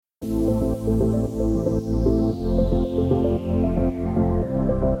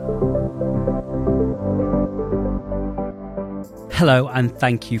Hello and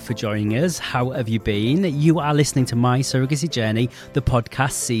thank you for joining us. How have you been? You are listening to My Surrogacy Journey, the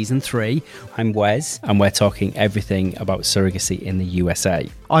podcast season 3. I'm Wes and we're talking everything about surrogacy in the USA.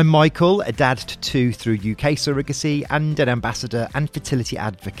 I'm Michael, a dad to 2 through UK Surrogacy and an ambassador and fertility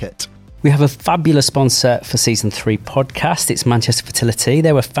advocate. We have a fabulous sponsor for Season 3 podcast. It's Manchester Fertility.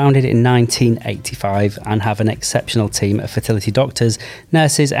 They were founded in 1985 and have an exceptional team of fertility doctors,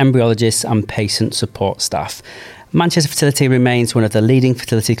 nurses, embryologists and patient support staff. Manchester Fertility remains one of the leading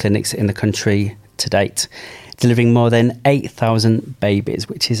fertility clinics in the country to date, delivering more than 8,000 babies,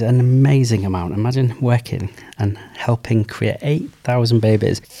 which is an amazing amount. Imagine working and helping create 8,000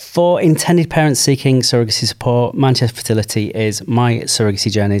 babies. For intended parents seeking surrogacy support, Manchester Fertility is My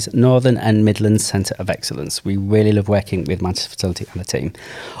Surrogacy Journey's Northern and Midlands Centre of Excellence. We really love working with Manchester Fertility and the team,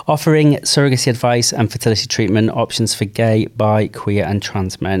 offering surrogacy advice and fertility treatment options for gay, bi, queer and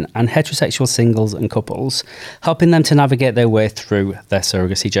trans men and heterosexual singles and couples, helping them to navigate their way through their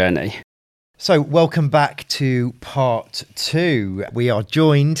surrogacy journey. So welcome back to part 2. We are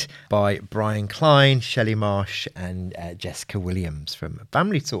joined by Brian Klein, Shelly Marsh and Jessica Williams from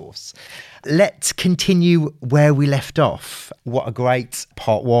Family Source. Let's continue where we left off. What a great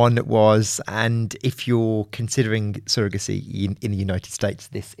part 1 it was. And if you're considering surrogacy in the United States,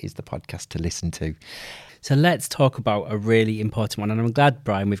 this is the podcast to listen to. So let's talk about a really important one. And I'm glad,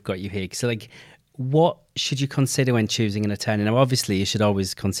 Brian, we've got you here. So what should you consider when choosing an attorney? Now, obviously, you should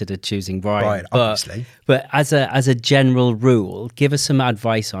always consider choosing Brian. Right, obviously. But as a general rule, give us some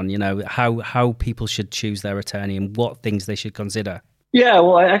advice on, how people should choose their attorney and what things they should consider. Yeah,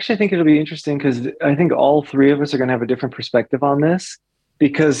 well, I actually think it'll be interesting because I think all three of us are going to have a different perspective on this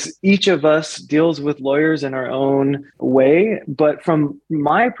because each of us deals with lawyers in our own way. But from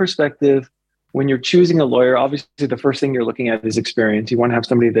my perspective, when you're choosing a lawyer, obviously the first thing you're looking at is experience. You want to have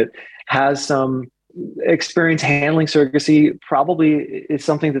somebody that has some experience handling surrogacy, probably is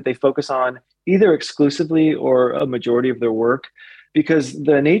something that they focus on either exclusively or a majority of their work, because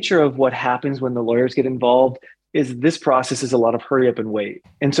the nature of what happens when the lawyers get involved is this process is a lot of hurry up and wait.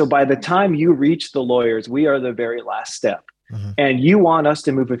 And so by the time you reach the lawyers, we are the very last step. Mm-hmm. And you want us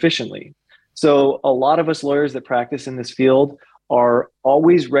to move efficiently. So a lot of us lawyers that practice in this field are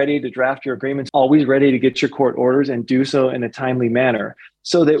always ready to draft your agreements, always ready to get your court orders and do so in a timely manner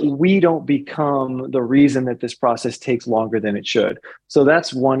so that we don't become the reason that this process takes longer than it should. So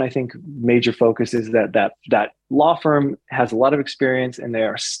that's one, I think, major focus is that law firm has a lot of experience and they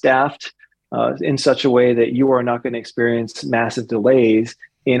are staffed in such a way that you are not going to experience massive delays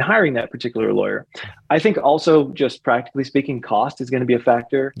in hiring that particular lawyer. I think also, just practically speaking, cost is going to be a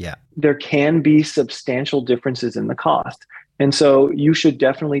factor. Yeah. There can be substantial differences in the cost. And so you should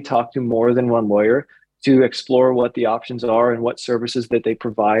definitely talk to more than one lawyer to explore what the options are and what services that they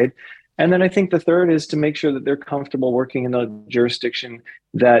provide. And then I think the third is to make sure that they're comfortable working in the jurisdiction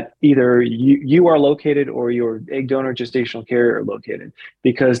that either you are located or your egg donor gestational carrier are located,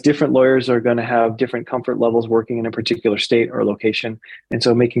 because different lawyers are going to have different comfort levels working in a particular state or location. And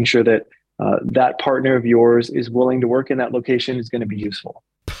so making sure that that partner of yours is willing to work in that location is going to be useful.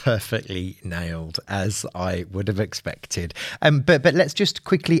 Perfectly nailed, as I would have expected. But let's just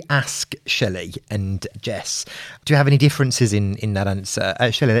quickly ask Shelly and Jess, do you have any differences in that answer?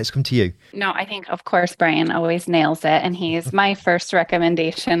 Shelly, let's come to you. No, I think, of course, Brian always nails it. And he's my first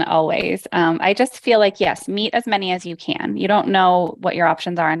recommendation always. I just feel like, yes, meet as many as you can. You don't know what your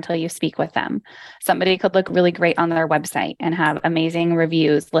options are until you speak with them. Somebody could look really great on their website and have amazing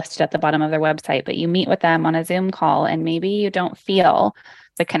reviews listed at the bottom of their website, but you meet with them on a Zoom call and maybe you don't feel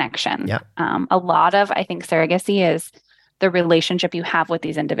the connection. Yeah. A lot of, I think, surrogacy is the relationship you have with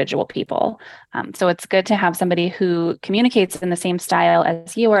these individual people. So it's good to have somebody who communicates in the same style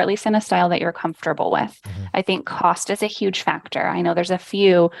as you, or at least in a style that you're comfortable with. Mm-hmm. I think cost is a huge factor. I know there's a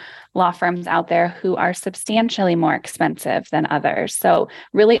few law firms out there who are substantially more expensive than others. So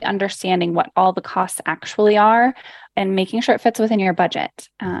really understanding what all the costs actually are and making sure it fits within your budget.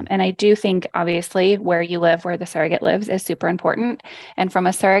 And I do think, obviously, where you live, where the surrogate lives is super important. And from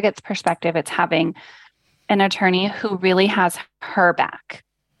a surrogate's perspective, it's having an attorney who really has her back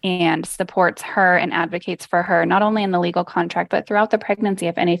and supports her and advocates for her, not only in the legal contract, but throughout the pregnancy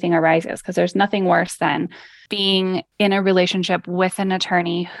if anything arises, because there's nothing worse than being in a relationship with an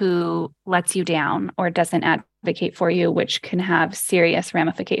attorney who lets you down or doesn't advocate for you, which can have serious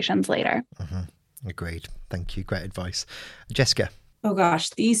ramifications later. Mm-hmm. Agreed. Thank you. Great advice. Jessica. Oh gosh,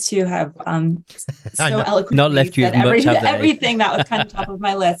 these two have so eloquently not left you said everything that was kind of top of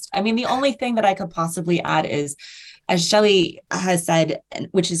my list. I mean, the only thing that I could possibly add is, as Shelly has said,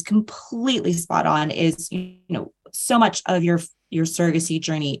 which is completely spot on, is, so much of your surrogacy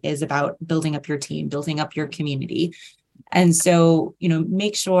journey is about building up your team, building up your community. And so,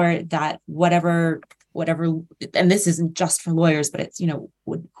 make sure that whatever, and this isn't just for lawyers, but it's,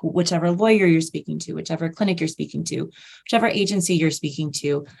 whichever lawyer you're speaking to, whichever clinic you're speaking to, whichever agency you're speaking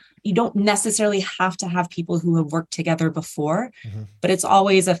to, you don't necessarily have to have people who have worked together before, but it's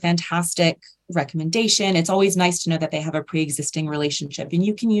always a fantastic recommendation. It's always nice to know that they have a pre-existing relationship, and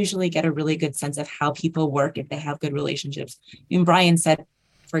you can usually get a really good sense of how people work if they have good relationships. And Brian said,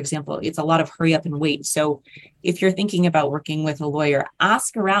 for example, it's a lot of hurry up and wait. So if you're thinking about working with a lawyer,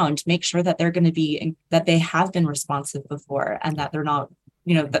 ask around, make sure that they're going to be, that they have been responsive before, and that they're not,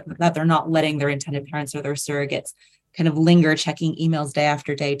 that they're not letting their intended parents or their surrogates kind of linger checking emails day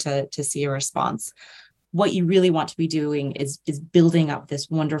after day to see a response. What you really want to be doing is building up this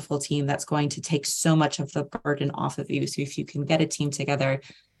wonderful team that's going to take so much of the burden off of you. So if you can get a team together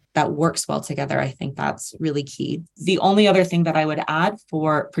that works well together, I think that's really key. The only other thing that I would add,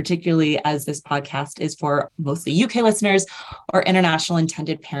 for particularly as this podcast is for mostly UK listeners or international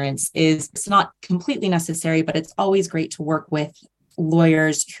intended parents, is it's not completely necessary, but it's always great to work with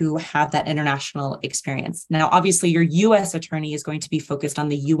lawyers who have that international experience. Now, obviously, your US attorney is going to be focused on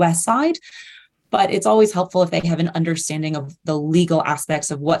the US side, but it's always helpful if they have an understanding of the legal aspects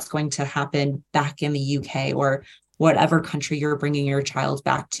of what's going to happen back in the UK or whatever country you're bringing your child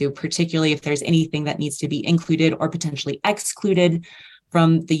back to, particularly if there's anything that needs to be included or potentially excluded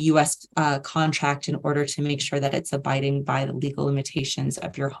from the US contract in order to make sure that it's abiding by the legal limitations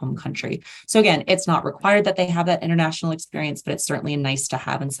of your home country. So again, it's not required that they have that international experience, but it's certainly nice to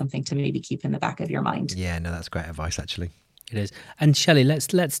have and something to maybe keep in the back of your mind. Yeah, no, that's great advice, actually. It is. And Shelly,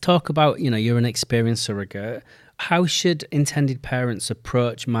 let's talk about, you're an experienced surrogate. How should intended parents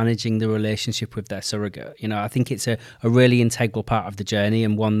approach managing the relationship with their surrogate? I think it's a really integral part of the journey,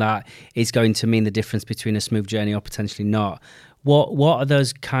 and one that is going to mean the difference between a smooth journey or potentially not. What are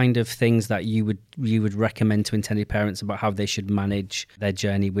those kind of things that you would recommend to intended parents about how they should manage their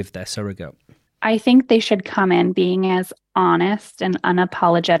journey with their surrogate? I think they should come in being as honest and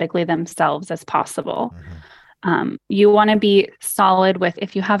unapologetically themselves as possible. You want to be solid with,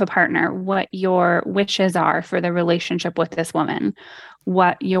 if you have a partner, what your wishes are for the relationship with this woman,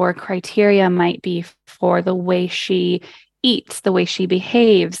 what your criteria might be for the way she eats, the way she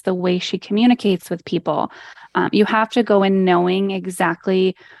behaves, the way she communicates with people. You have to go in knowing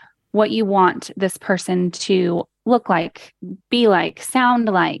exactly what you want this person to look like, be like, sound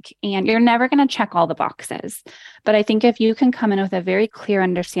like, and you're never going to check all the boxes. But I think if you can come in with a very clear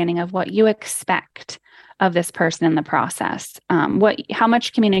understanding of what you expect of this person in the process, how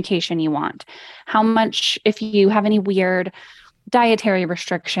much communication you want, how much, if you have any weird dietary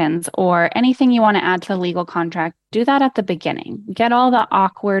restrictions or anything you want to add to the legal contract, do that at the beginning. Get all the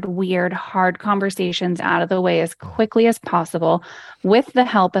awkward, weird, hard conversations out of the way as quickly as possible with the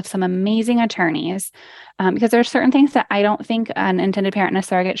help of some amazing attorneys, because there are certain things that I don't think an intended parent and a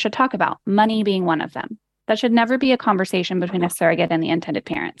surrogate should talk about, money being one of them. That should never be a conversation between a surrogate and the intended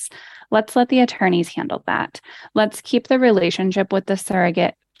parents. Let's let the attorneys handle that. Let's keep the relationship with the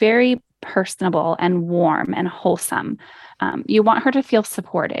surrogate very personable and warm and wholesome. You want her to feel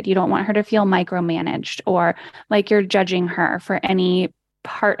supported. You don't want her to feel micromanaged or like you're judging her for any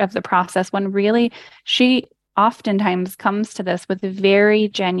part of the process, when really she oftentimes comes to this with very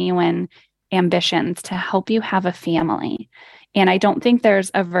genuine ambitions to help you have a family. And I don't think there's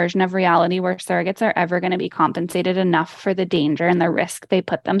a version of reality where surrogates are ever going to be compensated enough for the danger and the risk they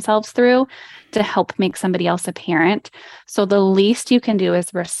put themselves through to help make somebody else a parent. So the least you can do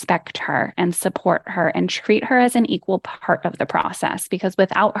is respect her and support her and treat her as an equal part of the process, because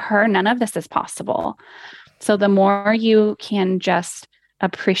without her, none of this is possible. So the more you can just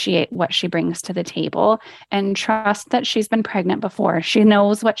appreciate what she brings to the table and trust that she's been pregnant before, she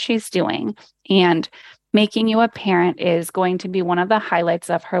knows what she's doing, and making you a parent is going to be one of the highlights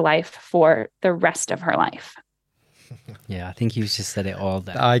of her life for the rest of her life. Yeah, I think you just said it all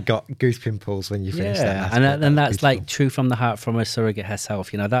there. I got goose pimples when you finished that. And that's like true from the heart from a surrogate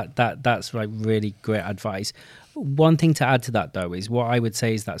herself. That's like really great advice. One thing to add to that, though, is what I would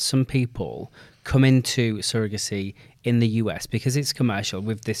say is that some people come into surrogacy in the US because it's commercial,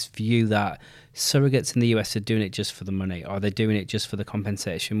 with this view that surrogates in the US are doing it just for the money, or they're doing it just for the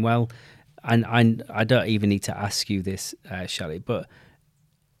compensation. Well, and I don't even need to ask you this, Shelly, but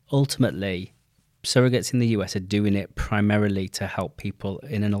ultimately, surrogates in the US are doing it primarily to help people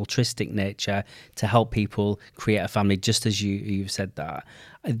in an altruistic nature, to help people create a family, just as you've said that.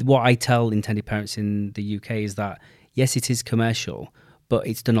 What I tell intended parents in the UK is that, yes, it is commercial, but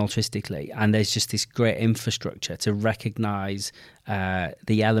it's done altruistically. And there's just this great infrastructure to recognise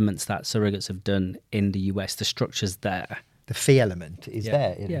the elements that surrogates have done in the US, the structure's there. The fee element is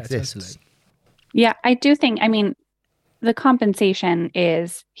there. It exists. Totally. Yeah, I do think, the compensation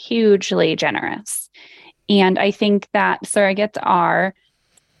is hugely generous. And I think that surrogates are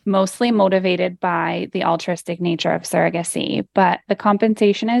mostly motivated by the altruistic nature of surrogacy, but the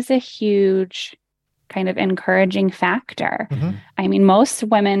compensation is a huge kind of encouraging factor. Mm-hmm. I mean, most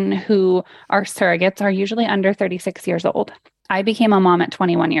women who are surrogates are usually under 36 years old. I became a mom at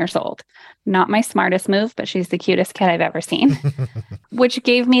 21 years old. Not my smartest move, but she's the cutest kid I've ever seen, which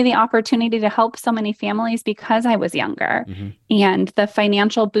gave me the opportunity to help so many families because I was younger. Mm-hmm. And the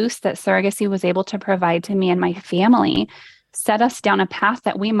financial boost that surrogacy was able to provide to me and my family set us down a path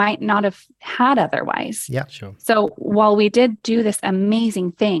that we might not have had otherwise. Yeah, Sure. So while we did do this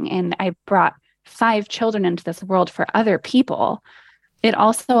amazing thing, and I brought 5 children into this world for other people, it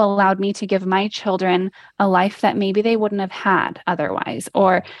also allowed me to give my children a life that maybe they wouldn't have had otherwise,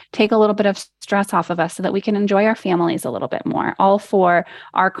 or take a little bit of stress off of us so that we can enjoy our families a little bit more, all for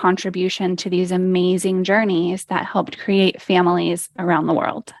our contribution to these amazing journeys that helped create families around the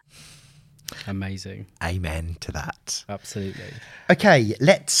world. Amazing. Amen to that. Absolutely. Okay,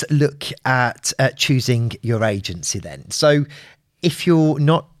 let's look at choosing your agency then. So if you're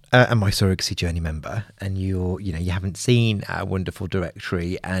not a My Surrogacy Journey member and you haven't seen our wonderful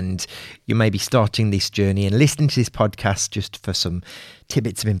directory and you may be starting this journey and listening to this podcast just for some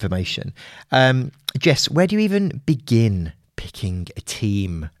tidbits of information, Jess, where do you even begin picking a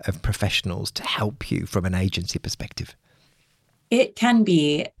team of professionals to help you from an agency perspective? It can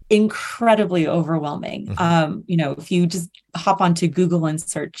be incredibly overwhelming. Mm-hmm. If you just hop onto Google and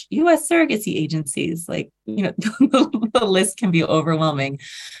search US surrogacy agencies, the list can be overwhelming.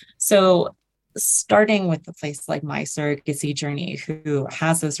 So starting with a place like My Surrogacy Journey, who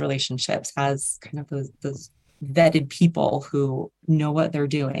has those relationships, has kind of those vetted people who know what they're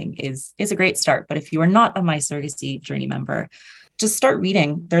doing is a great start. But if you are not a My Surrogacy Journey member, just start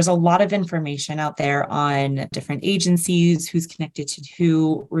reading. There's a lot of information out there on different agencies, who's connected to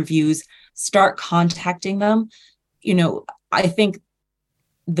who, reviews. Start contacting them. I think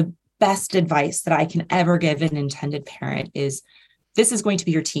the best advice that I can ever give an intended parent is this is going to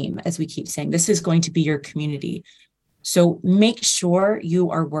be your team, as we keep saying. This is going to be your community. So make sure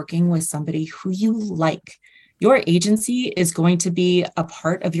you are working with somebody who you like. Your agency is going to be a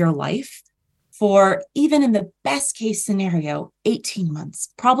part of your life for, even in the best case scenario, 18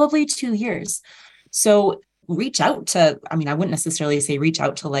 months, probably 2 years. So reach out to, I wouldn't necessarily say reach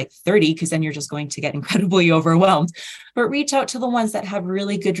out to 30, because then you're just going to get incredibly overwhelmed, but reach out to the ones that have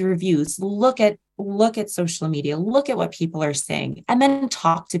really good reviews. Look at social media, look at what people are saying, and then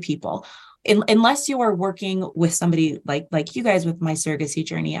talk to people. Unless you are working with somebody like you guys with My Surrogacy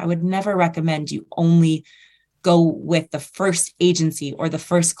Journey, I would never recommend you only go with the first agency or the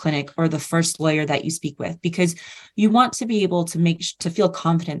first clinic or the first lawyer that you speak with, because you want to be able to feel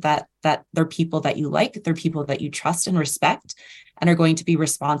confident that they're people that you like, they're people that you trust and respect and are going to be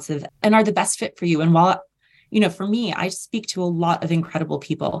responsive and are the best fit for you. And while, for me, I speak to a lot of incredible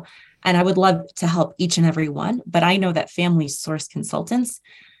people and I would love to help each and every one, but I know that Family Source Consultants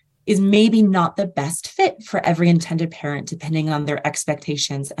is maybe not the best fit for every intended parent, depending on their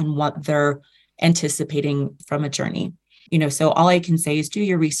expectations and what they're anticipating from a journey. So all I can say is do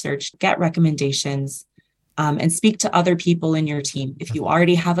your research, get recommendations, and speak to other people in your team. If you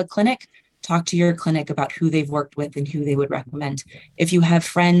already have a clinic, talk to your clinic about who they've worked with and who they would recommend. If you have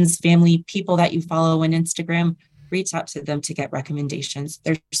friends, family, people that you follow on Instagram, reach out to them to get recommendations.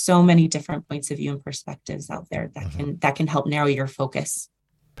 There's so many different points of view and perspectives out there that can help narrow your focus.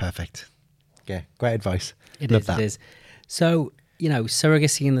 Perfect. Yeah, great advice. It is. So,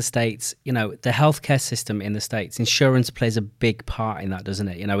 surrogacy in the States, the healthcare system in the States, insurance plays a big part in that, doesn't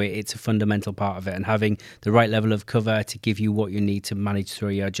it? It's a fundamental part of it, and having the right level of cover to give you what you need to manage through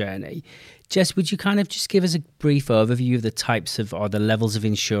your journey. Jess, would you kind of just give us a brief overview of the types of or the levels of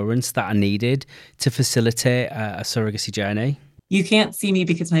insurance that are needed to facilitate a surrogacy journey? You can't see me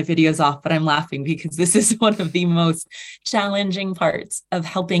because my video is off, but I'm laughing because this is one of the most challenging parts of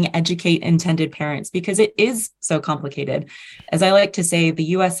helping educate intended parents, because it is so complicated. As I like to say, the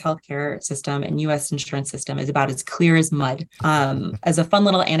US healthcare system and US insurance system is about as clear as mud. As a fun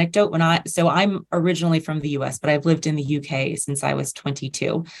little anecdote, I'm originally from the US, but I've lived in the UK since I was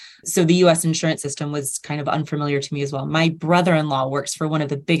 22. So the US insurance system was kind of unfamiliar to me as well. My brother-in-law works for one of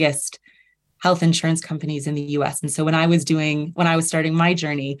the biggest health insurance companies in the US. And so when I was starting my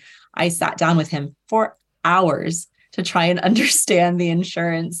journey, I sat down with him for hours to try and understand the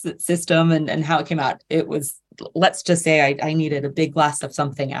insurance system and how it came out. It was, let's just say I needed a big glass of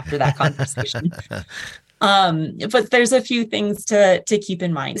something after that conversation. But there's a few things to keep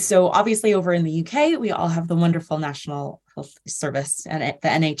in mind. So obviously over in the UK, we all have the wonderful National Health Service and the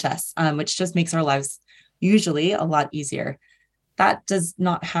NHS, which just makes our lives usually a lot easier. That does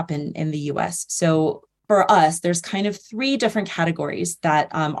not happen in the US. So for us, there's kind of three different categories that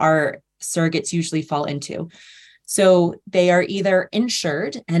our surrogates usually fall into. So they are either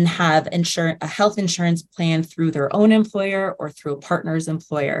insured and have a health insurance plan through their own employer or through a partner's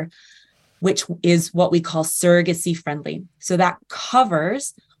employer, which is what we call surrogacy friendly. So that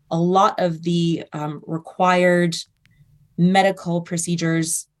covers a lot of the required medical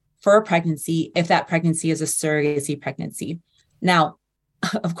procedures for a pregnancy if that pregnancy is a surrogacy pregnancy. Now,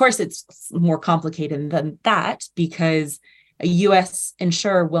 of course, it's more complicated than that because a US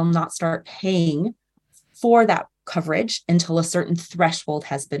insurer will not start paying for that coverage until a certain threshold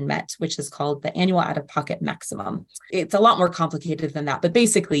has been met, which is called the annual out-of-pocket maximum. It's a lot more complicated than that. But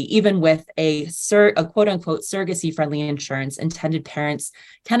basically, even with a quote-unquote surrogacy-friendly insurance, intended parents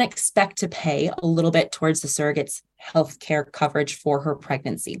can expect to pay a little bit towards the surrogate's healthcare coverage for her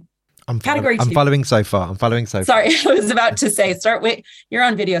pregnancy. I'm following so far. Sorry, I was about to say, you're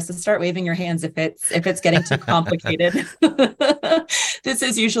on video, so start waving your hands if it's getting too complicated. This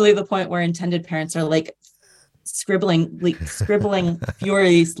is usually the point where intended parents are like scribbling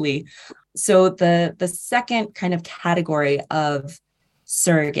furiously. So the second kind of category of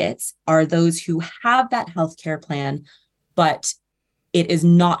surrogates are those who have that healthcare plan, but it is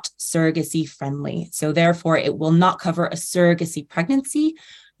not surrogacy friendly. So therefore, it will not cover a surrogacy pregnancy,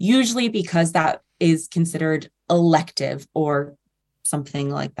 usually because that is considered elective or something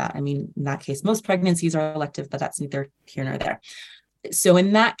like that. I mean, in that case, most pregnancies are elective, but that's neither here nor there. So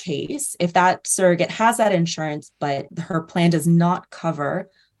in that case, if that surrogate has that insurance, but her plan does not cover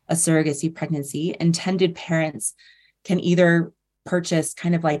a surrogacy pregnancy, intended parents can either purchase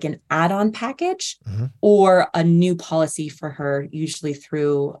kind of like an add-on package or a new policy for her, usually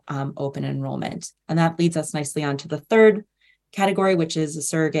through open enrollment. And that leads us nicely on to the third category, which is a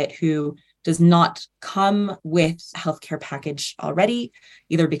surrogate who does not come with a healthcare package already,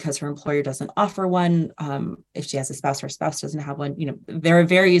 either because her employer doesn't offer one, if she has a spouse, her spouse doesn't have one. There are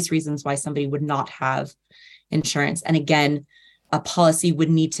various reasons why somebody would not have insurance. And again, a policy would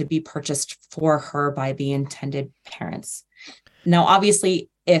need to be purchased for her by the intended parents. Now, obviously,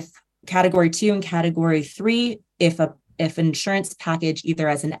 if category 2 and category 3, if an insurance package, either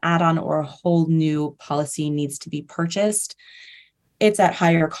as an add-on or a whole new policy, needs to be purchased, it's at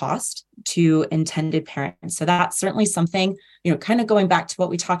higher cost to intended parents. So that's certainly something, kind of going back to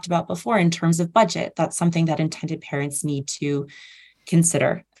what we talked about before in terms of budget, that's something that intended parents need to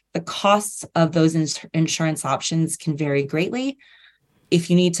consider. The costs of those insurance options can vary greatly.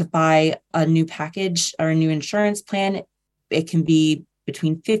 If you need to buy a new package or a new insurance plan, it can be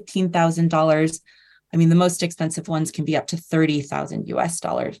between $15,000. I mean, the most expensive ones can be up to $30,000 US.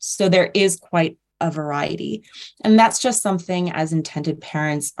 So there is quite a variety. And that's just something as intended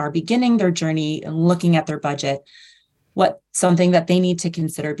parents are beginning their journey and looking at their budget, something that they need to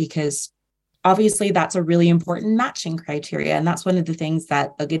consider, because obviously that's a really important matching criteria. And that's one of the things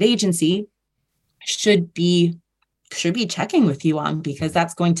that a good agency should be checking with you on, because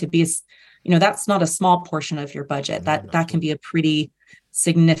that's going to be, that's not a small portion of your budget. That can be a pretty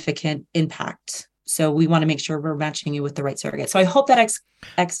significant impact. So we want to make sure we're matching you with the right surrogate. So I hope that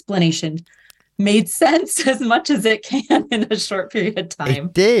explanation made sense as much as it can in a short period of time.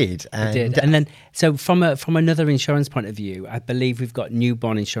 It did. And then, so from another insurance point of view, I believe we've got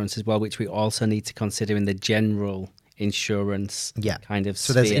newborn insurance as well, which we also need to consider in the general insurance kind of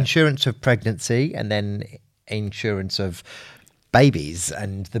So sphere. there's insurance of pregnancy and then insurance of babies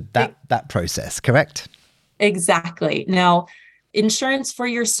and that process, correct? Exactly. Now, insurance for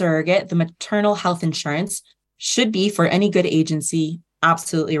your surrogate, the maternal health insurance, should be, for any good agency,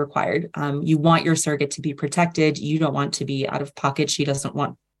 absolutely required. You want your surrogate to be protected. You don't want to be out of pocket. She doesn't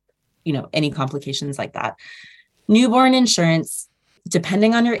want, any complications like that. Newborn insurance,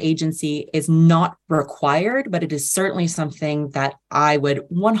 depending on your agency, is not required, but it is certainly something that I would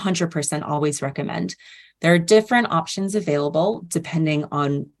 100% always recommend. There are different options available depending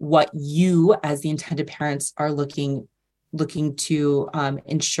on what you, as the intended parents, are looking to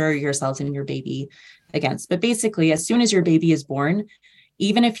insure yourselves and your baby against. But basically, as soon as your baby is born,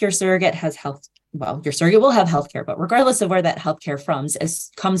 even if your surrogate has your surrogate will have healthcare, but regardless of where that healthcare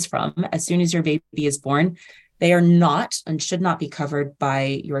comes from, as soon as your baby is born, they are not and should not be covered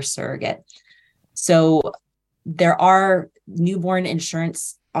by your surrogate. So there are newborn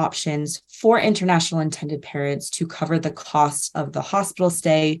insurance options for international intended parents to cover the cost of the hospital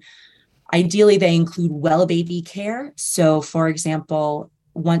stay. Ideally, they include well baby care. So, for example,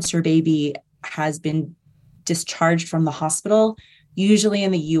 once your baby has been discharged from the hospital, usually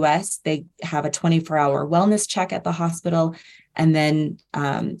in the US, they have a 24-hour wellness check at the hospital, and then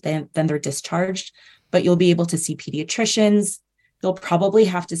they're discharged. but you'll be able to see pediatricians. You'll probably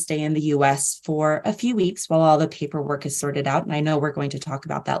have to stay in the US for a few weeks while all the paperwork is sorted out. And I know we're going to talk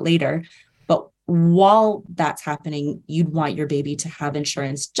about that later. But while that's happening, you'd want your baby to have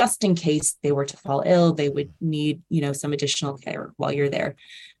insurance just in case they were to fall ill. They would need, some additional care while you're there.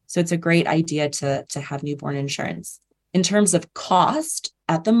 So it's a great idea to have newborn insurance. In terms of cost,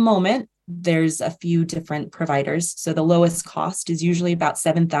 at the moment, there's a few different providers. So the lowest cost is usually about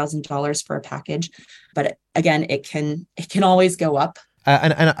 $7,000 for a package. But again, it can always go up.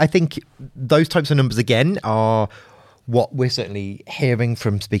 And I think those types of numbers, again, are what we're certainly hearing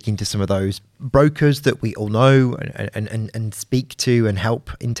from speaking to some of those brokers that we all know and speak to and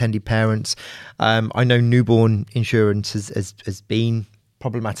help intended parents. I know newborn insurance has been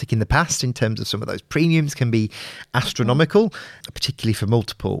problematic in the past in terms of some of those premiums can be astronomical, particularly for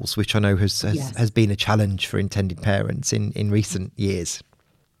multiples, which I know has been a challenge for intended parents in recent years.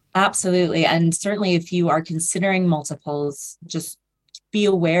 Absolutely. And certainly if you are considering multiples, just be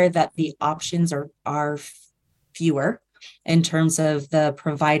aware that the options are fewer in terms of the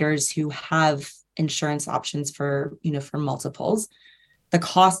providers who have insurance options for multiples. The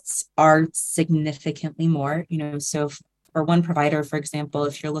costs are significantly more, so for one provider, for example,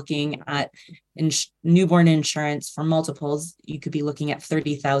 if you're looking at newborn insurance for multiples, you could be looking at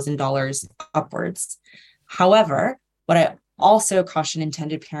 $30,000 upwards. However, what I also caution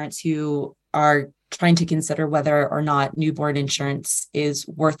intended parents who are trying to consider whether or not newborn insurance is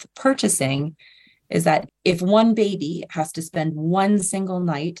worth purchasing is that if one baby has to spend one single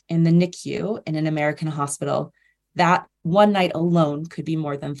night in the NICU in an American hospital, that one night alone could be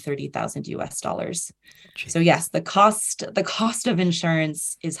more than $30,000 US. So yes, the cost of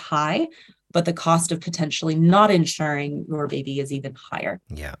insurance is high, but the cost of potentially not insuring your baby is even higher.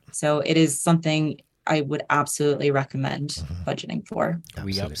 Yeah. So it is something I would absolutely recommend budgeting for.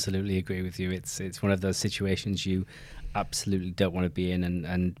 We absolutely agree with you. It's one of those situations you absolutely don't want to be in,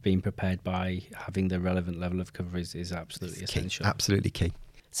 and being prepared by having the relevant level of coverage is absolutely essential. Absolutely key.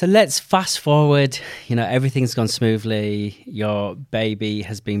 So let's fast forward. Everything's gone smoothly. Your baby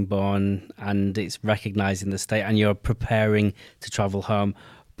has been born and it's recognised in the state, and you're preparing to travel home.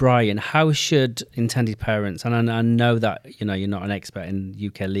 Brian, how should intended parents, and I know that you're not an expert in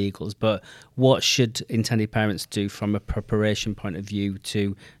UK legals, but what should intended parents do from a preparation point of view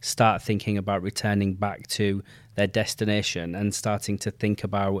to start thinking about returning back to their destination and starting to think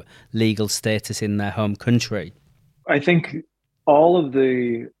about legal status in their home country? I think all of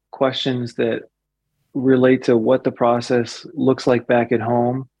the questions that relate to what the process looks like back at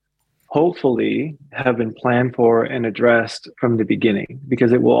home hopefully have been planned for and addressed from the beginning,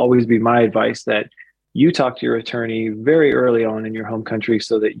 because it will always be my advice that you talk to your attorney very early on in your home country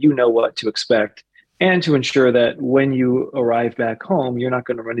so that you know what to expect, and to ensure that when you arrive back home, you're not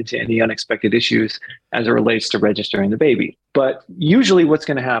going to run into any unexpected issues as it relates to registering the baby. But usually what's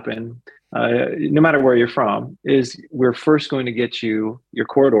going to happen, no matter where you're from, is we're first going to get you your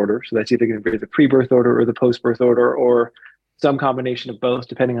court order. So that's either going to be the pre-birth order or the post-birth order, or some combination of both,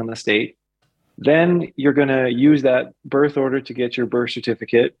 depending on the state. Then you're going to use that birth order to get your birth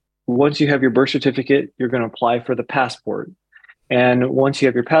certificate. Once you have your birth certificate, you're going to apply for the passport. And once you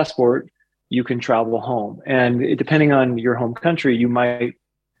have your passport, you can travel home. And depending on your home country, you might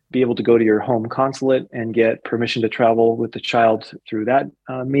be able to go to your home consulate and get permission to travel with the child through that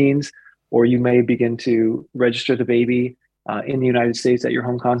means, or you may begin to register the baby in the United States at your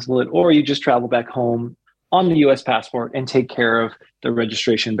home consulate, or you just travel back home on the U.S. passport and take care of the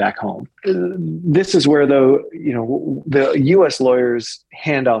registration back home. This is where, though, the U.S. lawyer's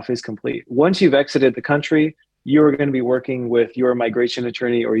handoff is complete. Once you've exited the country, you're going to be working with your migration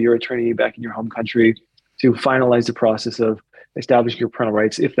attorney or your attorney back in your home country to finalize the process of establishing your parental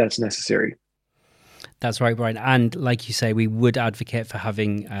rights if that's necessary. That's right, Brian. And like you say, we would advocate for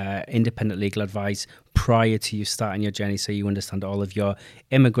having independent legal advice prior to you starting your journey, so you understand all of your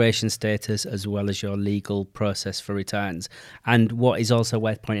immigration status as well as your legal process for returns. And what is also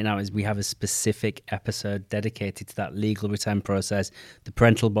worth pointing out is we have a specific episode dedicated to that legal return process, the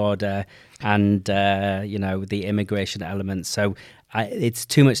parental border, and the immigration elements. So it's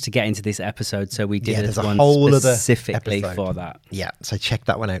too much to get into this episode, so we did there's one a whole specifically other for that. Yeah, so check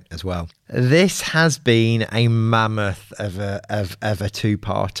that one out as well. This has been a mammoth of a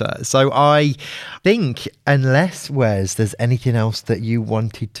two-parter. So I think, unless, Wes, there's anything else that you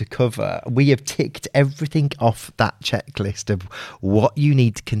wanted to cover, we have ticked everything off that checklist of what you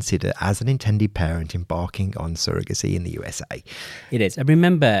need to consider as an intended parent embarking on surrogacy in the USA. It is. And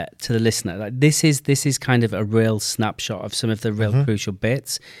remember, to the listener, this is kind of a real snapshot of some of the real crucial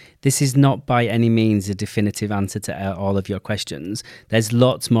bits. This is not by any means a definitive answer to all of your questions. There's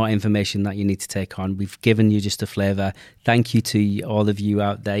lots more information that you need to take on. We've given you just a flavour. Thank you to all of you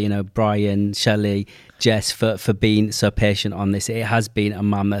out there, Brian, Shelly, Jess, for being so patient on this. It has been a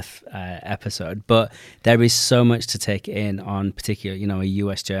mammoth episode, but there is so much to take in on, particularly, a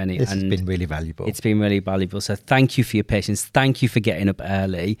US journey. This has been really valuable. It's been really valuable. So thank you for your patience. Thank you for getting up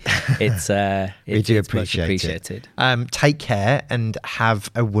early. We do appreciate it. Take care and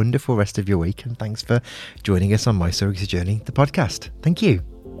have a wonderful rest of your week. And thanks for joining us on My Surrogacy Journey, the podcast. Thank you.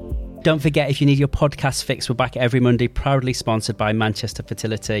 Don't forget, if you need your podcast fix, we're back every Monday, proudly sponsored by Manchester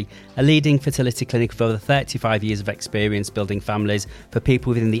Fertility, a leading fertility clinic with over 35 years of experience building families for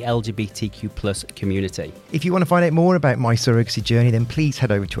people within the LGBTQ+ community. If you want to find out more about My Surrogacy Journey, then please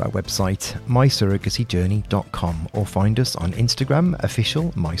head over to our website, mysurrogacyjourney.com, or find us on Instagram,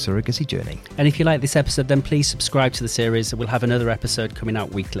 official My Surrogacy Journey. And if you like this episode, then please subscribe to the series. We'll have another episode coming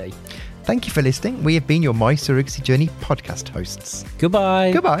out weekly. Thank you for listening. We have been your My Surrogacy Journey podcast hosts.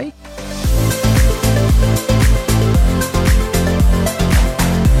 Goodbye. Goodbye.